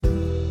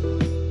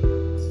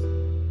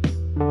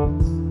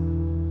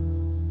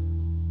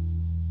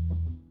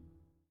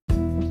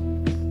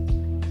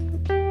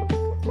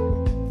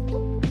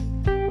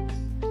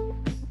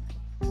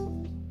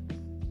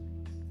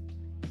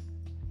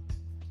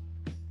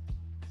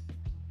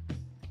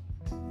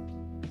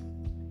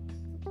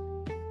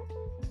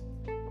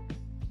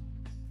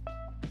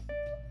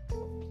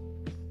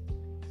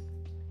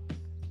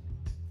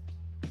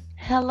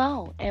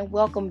Hello, and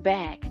welcome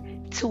back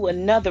to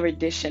another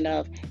edition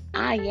of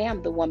I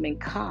Am the Woman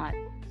Caught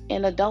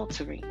in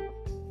Adultery.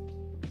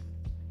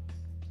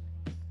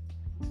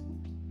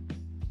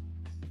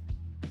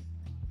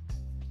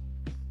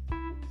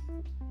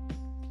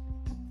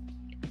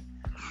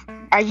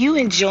 Are you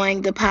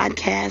enjoying the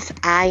podcast,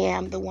 I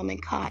Am the Woman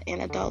Caught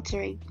in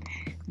Adultery?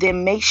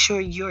 Then make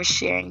sure you're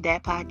sharing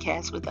that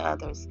podcast with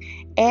others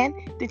and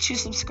that you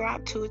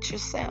subscribe to it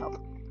yourself.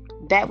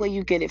 That way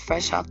you get it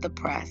fresh off the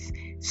press.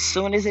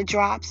 Soon as it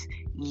drops,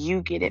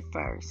 you get it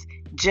first.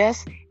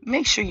 Just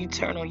make sure you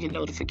turn on your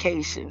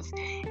notifications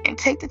and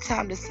take the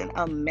time to send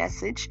a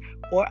message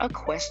or a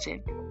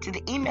question to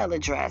the email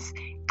address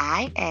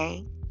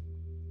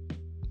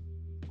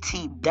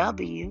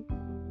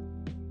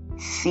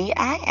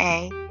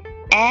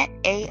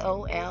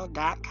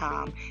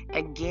iatwcia@aol.com.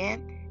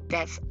 Again,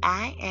 that's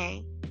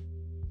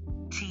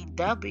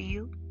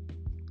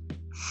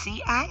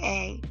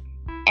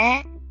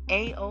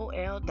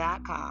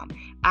iatwcia@aol.com.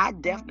 I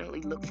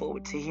definitely look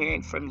forward to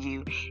hearing from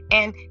you.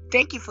 And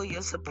thank you for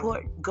your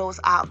support. Goes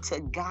out to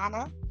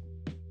Ghana,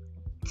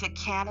 to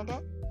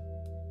Canada,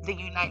 the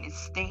United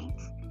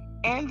States,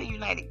 and the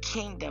United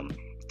Kingdom.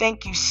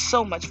 Thank you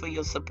so much for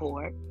your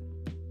support.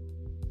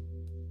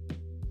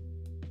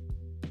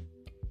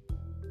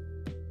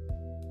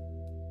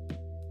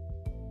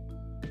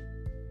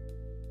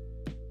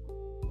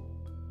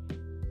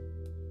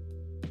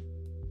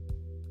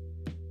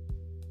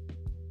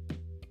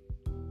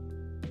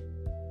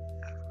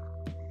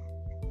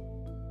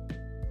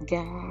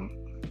 God,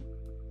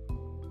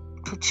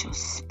 put your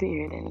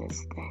spirit in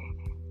this thing.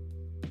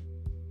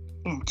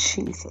 In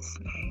Jesus'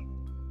 name.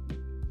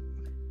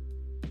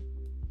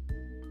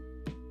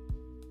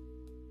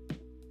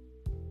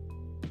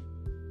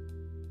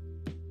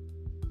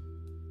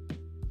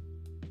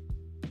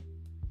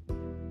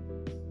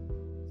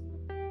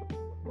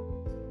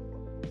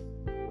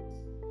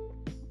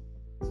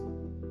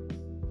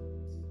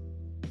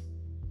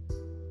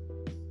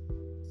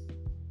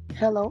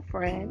 Hello,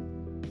 friend,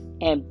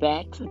 and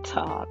back to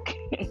talk.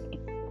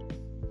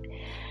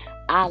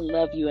 I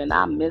love you and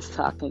I miss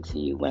talking to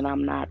you when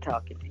I'm not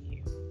talking to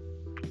you.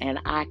 And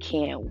I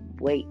can't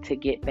wait to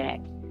get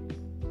back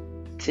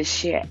to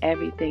share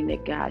everything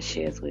that God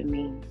shares with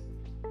me.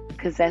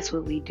 Because that's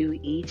what we do,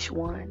 each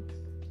one,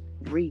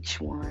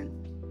 reach one,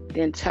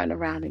 then turn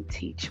around and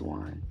teach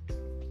one.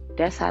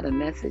 That's how the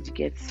message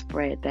gets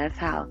spread. That's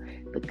how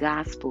the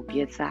gospel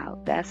gets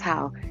out. That's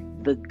how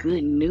the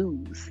good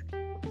news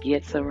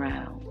gets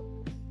around.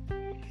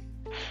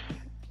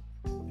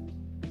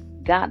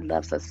 God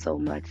loves us so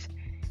much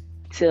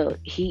till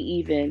he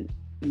even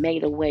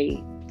made a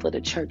way for the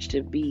church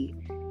to be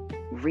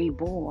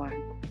reborn.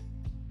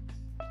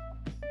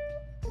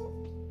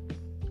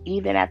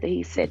 Even after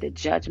he said the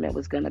judgment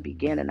was going to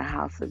begin in the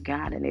house of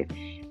God. And if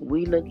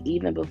we look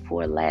even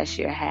before last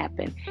year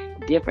happened,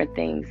 different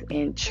things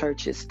in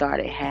churches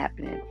started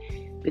happening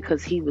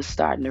because he was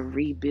starting to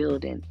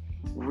rebuild and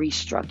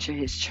restructure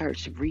his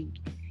church,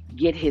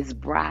 get his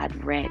bride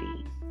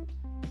ready.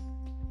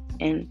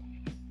 And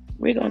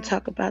we're going to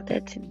talk about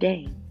that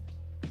today.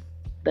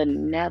 The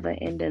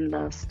never-ending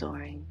love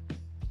story.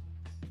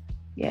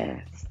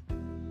 Yes,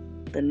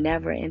 the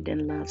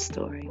never-ending love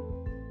story.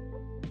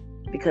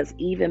 Because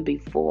even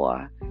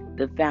before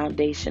the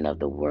foundation of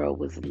the world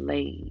was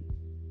laid,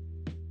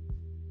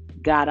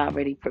 God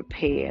already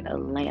prepared a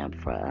lamb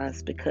for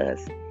us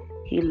because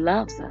he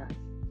loves us.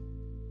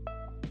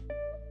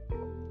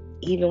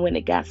 Even when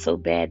it got so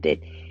bad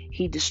that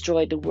he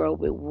destroyed the world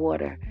with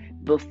water,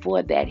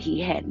 before that he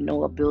had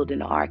Noah build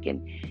an ark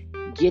and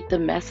get the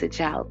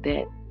message out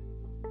that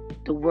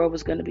the world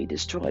was going to be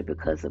destroyed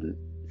because of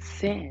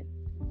sin.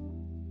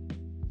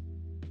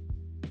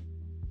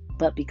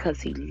 But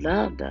because he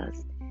loved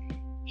us,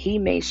 he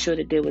made sure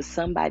that there was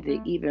somebody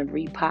to even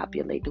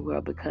repopulate the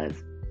world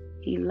because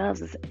he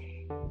loves us.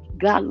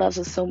 God loves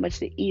us so much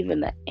that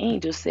even the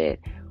angel said,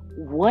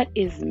 "What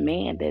is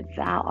man that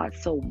thou art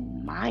so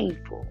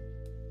mindful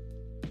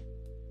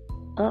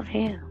of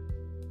him?"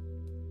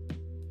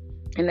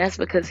 And that's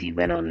because he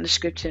went on in the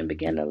scripture and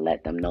began to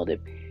let them know that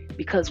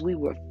because we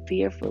were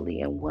fearfully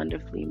and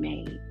wonderfully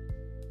made,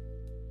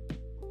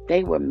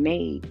 they were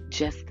made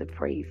just to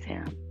praise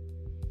him.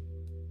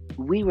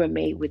 We were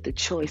made with the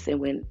choice. And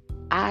when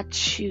I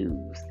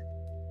choose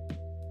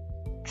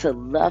to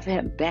love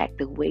him back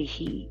the way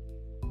he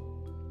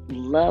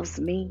loves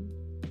me,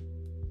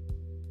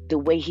 the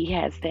way he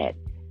has that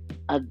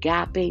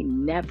agape,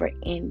 never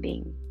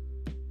ending,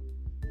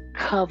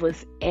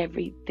 covers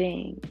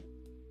everything,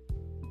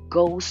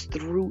 goes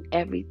through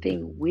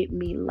everything with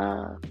me,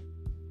 love.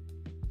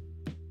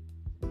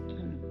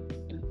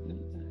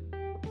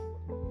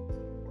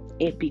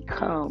 It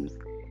becomes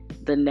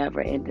the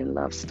never-ending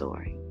love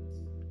story.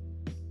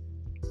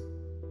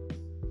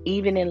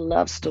 Even in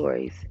love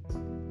stories,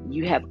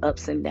 you have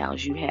ups and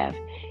downs, you have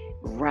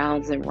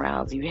rounds and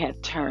rounds, you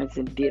have turns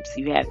and dips,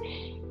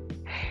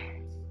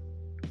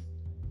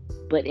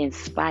 but in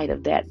spite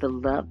of that, the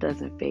love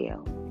doesn't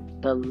fail.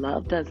 The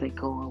love doesn't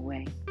go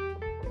away.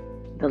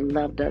 the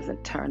love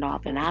doesn't turn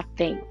off. And I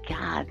thank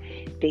God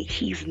that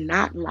He's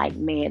not like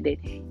man, that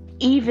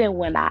even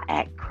when I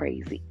act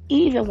crazy,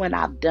 even when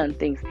I've done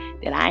things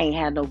that I ain't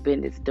had no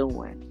business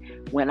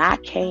doing, when I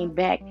came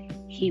back,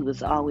 He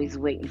was always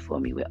waiting for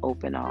me with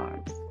open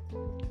arms.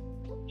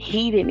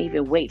 He didn't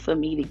even wait for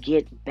me to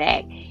get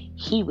back.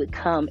 He would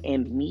come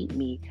and meet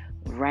me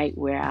right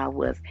where I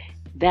was.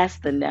 That's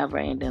the never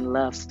ending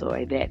love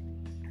story, that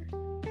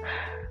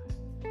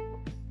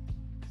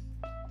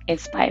in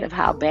spite of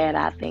how bad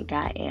I think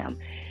I am,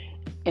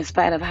 in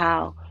spite of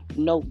how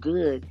no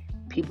good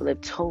people have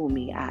told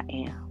me I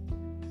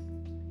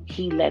am,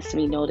 He lets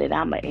me know that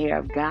I'm an heir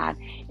of God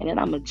and that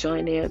I'm a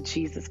joint heir of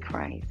Jesus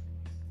Christ.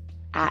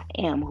 I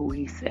am who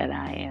He said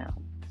I am.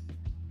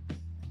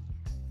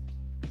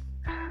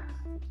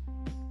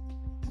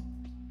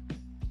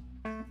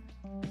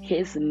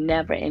 His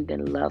never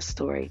ending love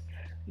story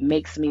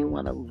makes me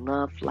want to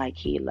love like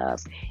He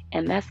loves.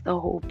 And that's the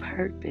whole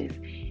purpose.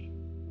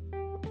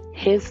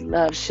 His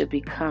love should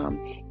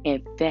become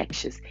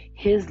infectious.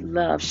 His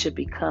love should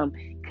become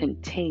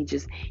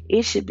contagious.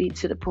 It should be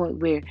to the point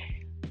where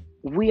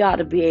I ought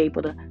to be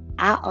able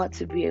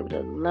to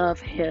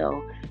love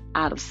hell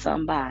out of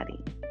somebody.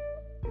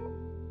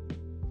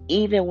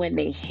 Even when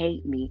they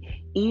hate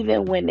me,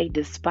 even when they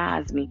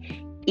despise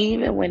me,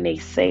 even when they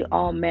say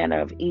all manner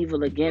of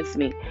evil against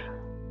me,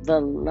 the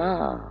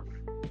love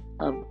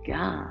of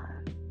God,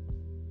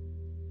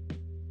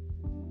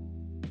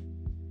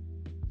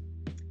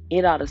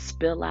 it ought to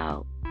spill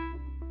out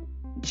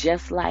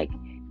just like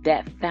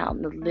that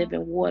fountain of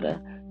living water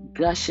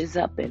gushes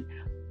up and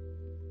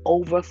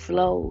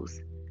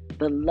overflows.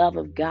 The love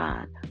of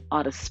God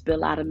ought to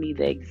spill out of me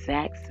the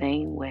exact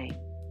same way.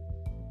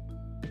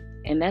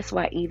 And that's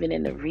why even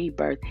in the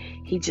rebirth,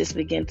 He just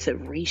began to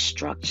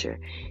restructure,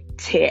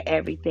 tear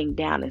everything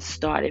down, and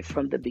start it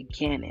from the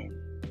beginning.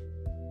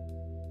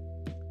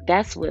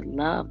 That's what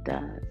love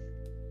does.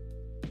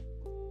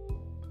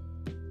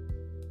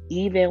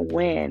 Even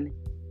when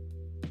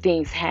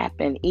things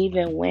happen,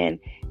 even when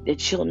the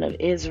children of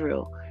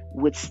Israel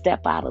would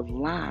step out of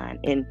line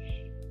and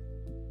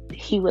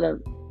He would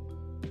have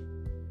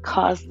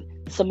caused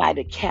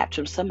somebody to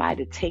capture them,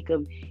 somebody to take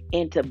them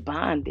into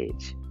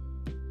bondage,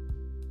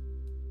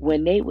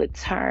 when they would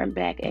turn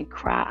back and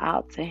cry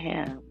out to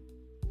Him,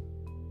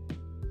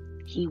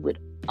 He would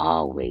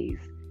always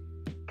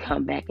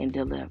come back and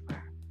deliver.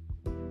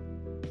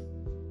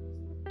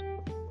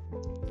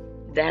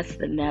 That's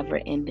the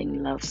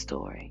never-ending love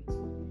story.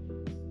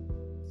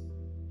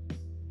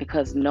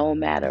 Because no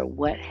matter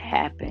what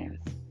happens,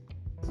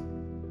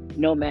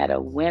 no matter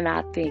when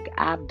I think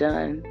I've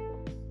done,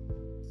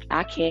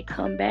 I can't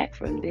come back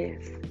from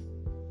this.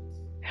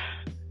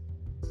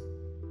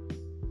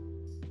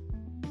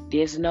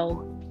 There's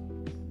no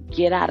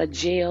get out of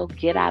jail,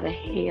 get out of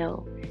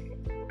hell,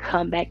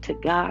 come back to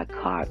God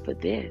card for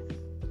this.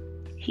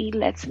 He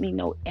lets me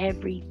know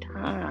every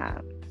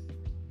time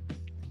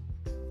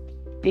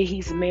that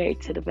He's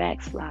married to the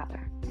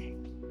backslider.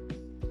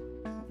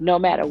 No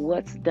matter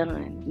what's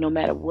done, no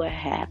matter what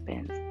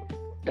happens,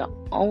 the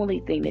only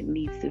thing that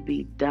needs to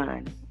be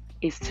done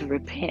is to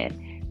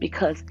repent,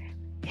 because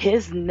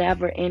His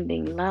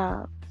never-ending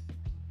love,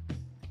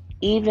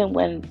 even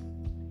when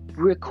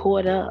we're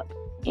caught up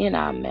in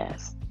our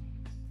mess,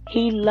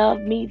 He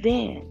loved me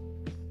then.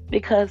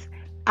 Because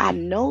I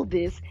know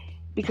this,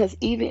 because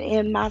even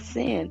in my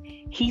sin,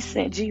 He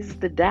sent Jesus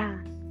to die.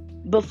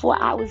 Before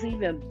I was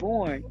even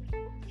born,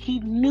 He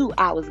knew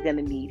I was going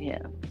to need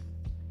Him.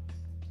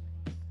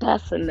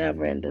 That's a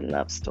never-ending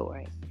love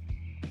story.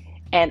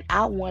 And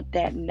I want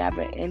that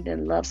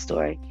never-ending love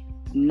story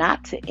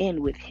not to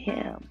end with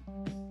Him,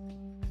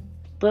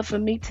 but for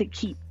me to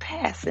keep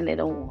passing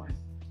it on.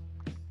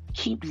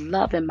 Keep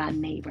loving my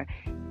neighbor.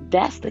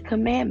 That's the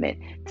commandment,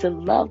 to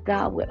love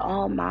God with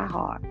all my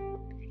heart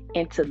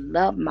and to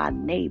love my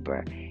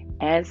neighbor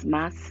as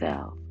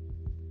myself.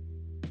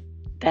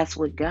 That's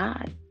what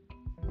God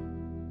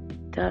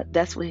does.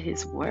 That's what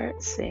His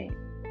word said.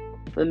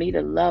 For me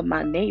to love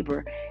my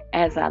neighbor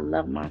as I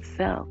love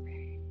myself.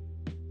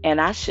 And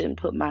I shouldn't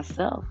put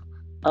myself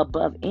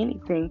above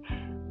anything.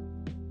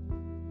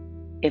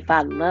 If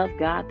I love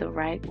God the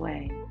right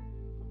way,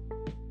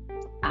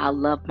 I'll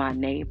love my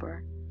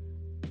neighbor.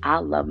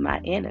 I'll love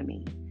my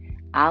enemy.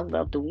 I'll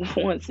love the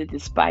ones that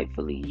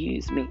despitefully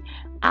use me.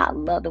 I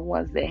love the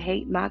ones that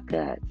hate my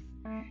guts.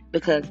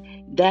 Because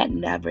that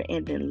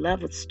never-ending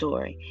love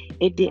story,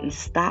 it didn't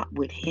stop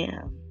with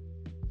Him.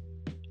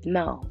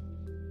 No,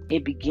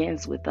 it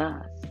begins with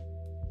us.